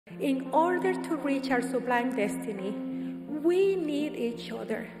In order to reach our sublime destiny, we need each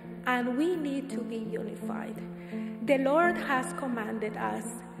other and we need to be unified. The Lord has commanded us,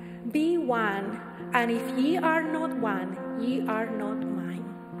 "Be one, and if ye are not one, ye are not mine."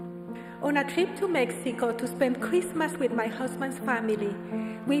 On a trip to Mexico to spend Christmas with my husband's family,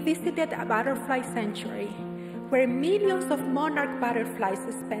 we visited a butterfly sanctuary where millions of monarch butterflies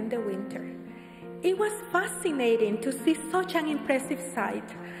spend the winter. It was fascinating to see such an impressive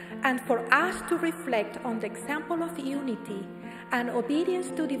sight and for us to reflect on the example of unity and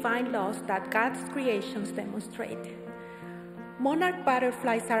obedience to divine laws that God's creations demonstrate. Monarch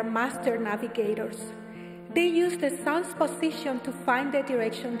butterflies are master navigators. They use the sun's position to find the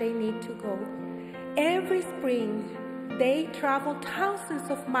direction they need to go. Every spring, they travel thousands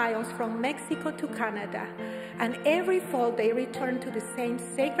of miles from Mexico to Canada, and every fall they return to the same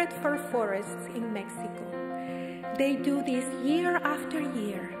sacred fir forests in Mexico. They do this year after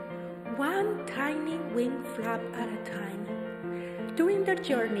year, one tiny wing flap at a time. During their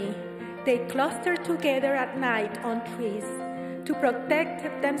journey, they cluster together at night on trees to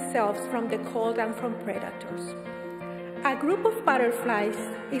protect themselves from the cold and from predators. A group of butterflies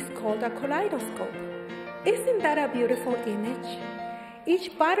is called a kaleidoscope. Isn't that a beautiful image?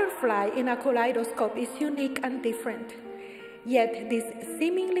 Each butterfly in a kaleidoscope is unique and different. Yet these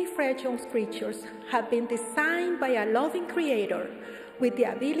seemingly fragile creatures have been designed by a loving creator with the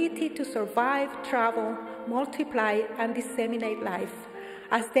ability to survive, travel, multiply, and disseminate life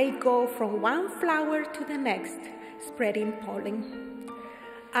as they go from one flower to the next, spreading pollen.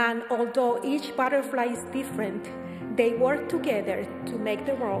 And although each butterfly is different, they work together to make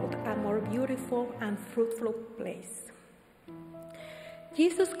the world a more beautiful and fruitful place.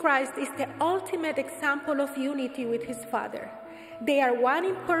 Jesus Christ is the ultimate example of unity with his Father. They are one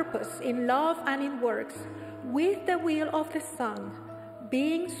in purpose, in love, and in works, with the will of the Son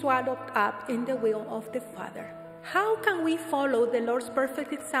being swallowed up in the will of the Father. How can we follow the Lord's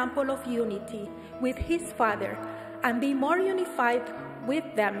perfect example of unity with his Father and be more unified with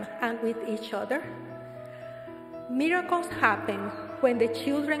them and with each other? Miracles happen when the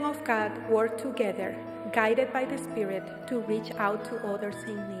children of God work together, guided by the Spirit, to reach out to others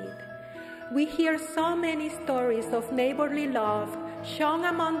in need. We hear so many stories of neighborly love shown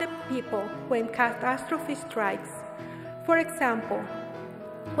among the people when catastrophe strikes. For example,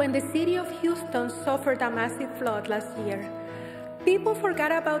 when the city of Houston suffered a massive flood last year, people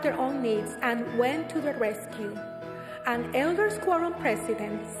forgot about their own needs and went to the rescue. An Elders Quorum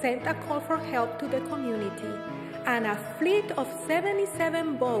president sent a call for help to the community, and a fleet of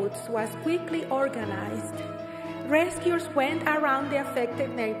 77 boats was quickly organized. Rescuers went around the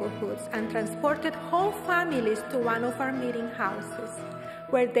affected neighborhoods and transported whole families to one of our meeting houses,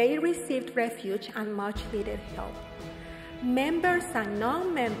 where they received refuge and much-needed help. Members and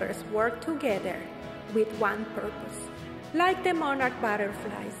non-members worked together with one purpose. Like the monarch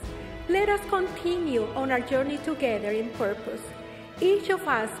butterflies, let us continue on our journey together in purpose, each of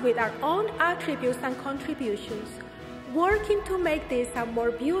us with our own attributes and contributions, working to make this a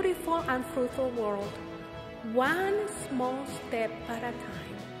more beautiful and fruitful world, one small step at a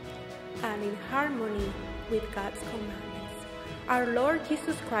time, and in harmony with God's commandments. Our Lord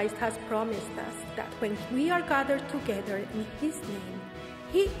Jesus Christ has promised us that when we are gathered together in his name,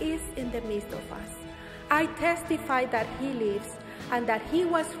 he is in the midst of us. I testify that he lives and that he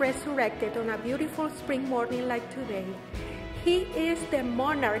was resurrected on a beautiful spring morning like today. He is the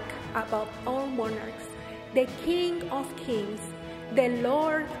monarch above all monarchs, the King of kings, the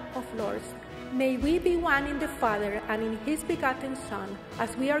Lord of lords. May we be one in the Father and in his begotten Son,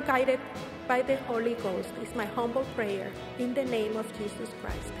 as we are guided by the Holy Ghost, is my humble prayer. In the name of Jesus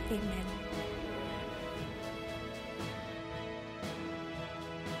Christ. Amen.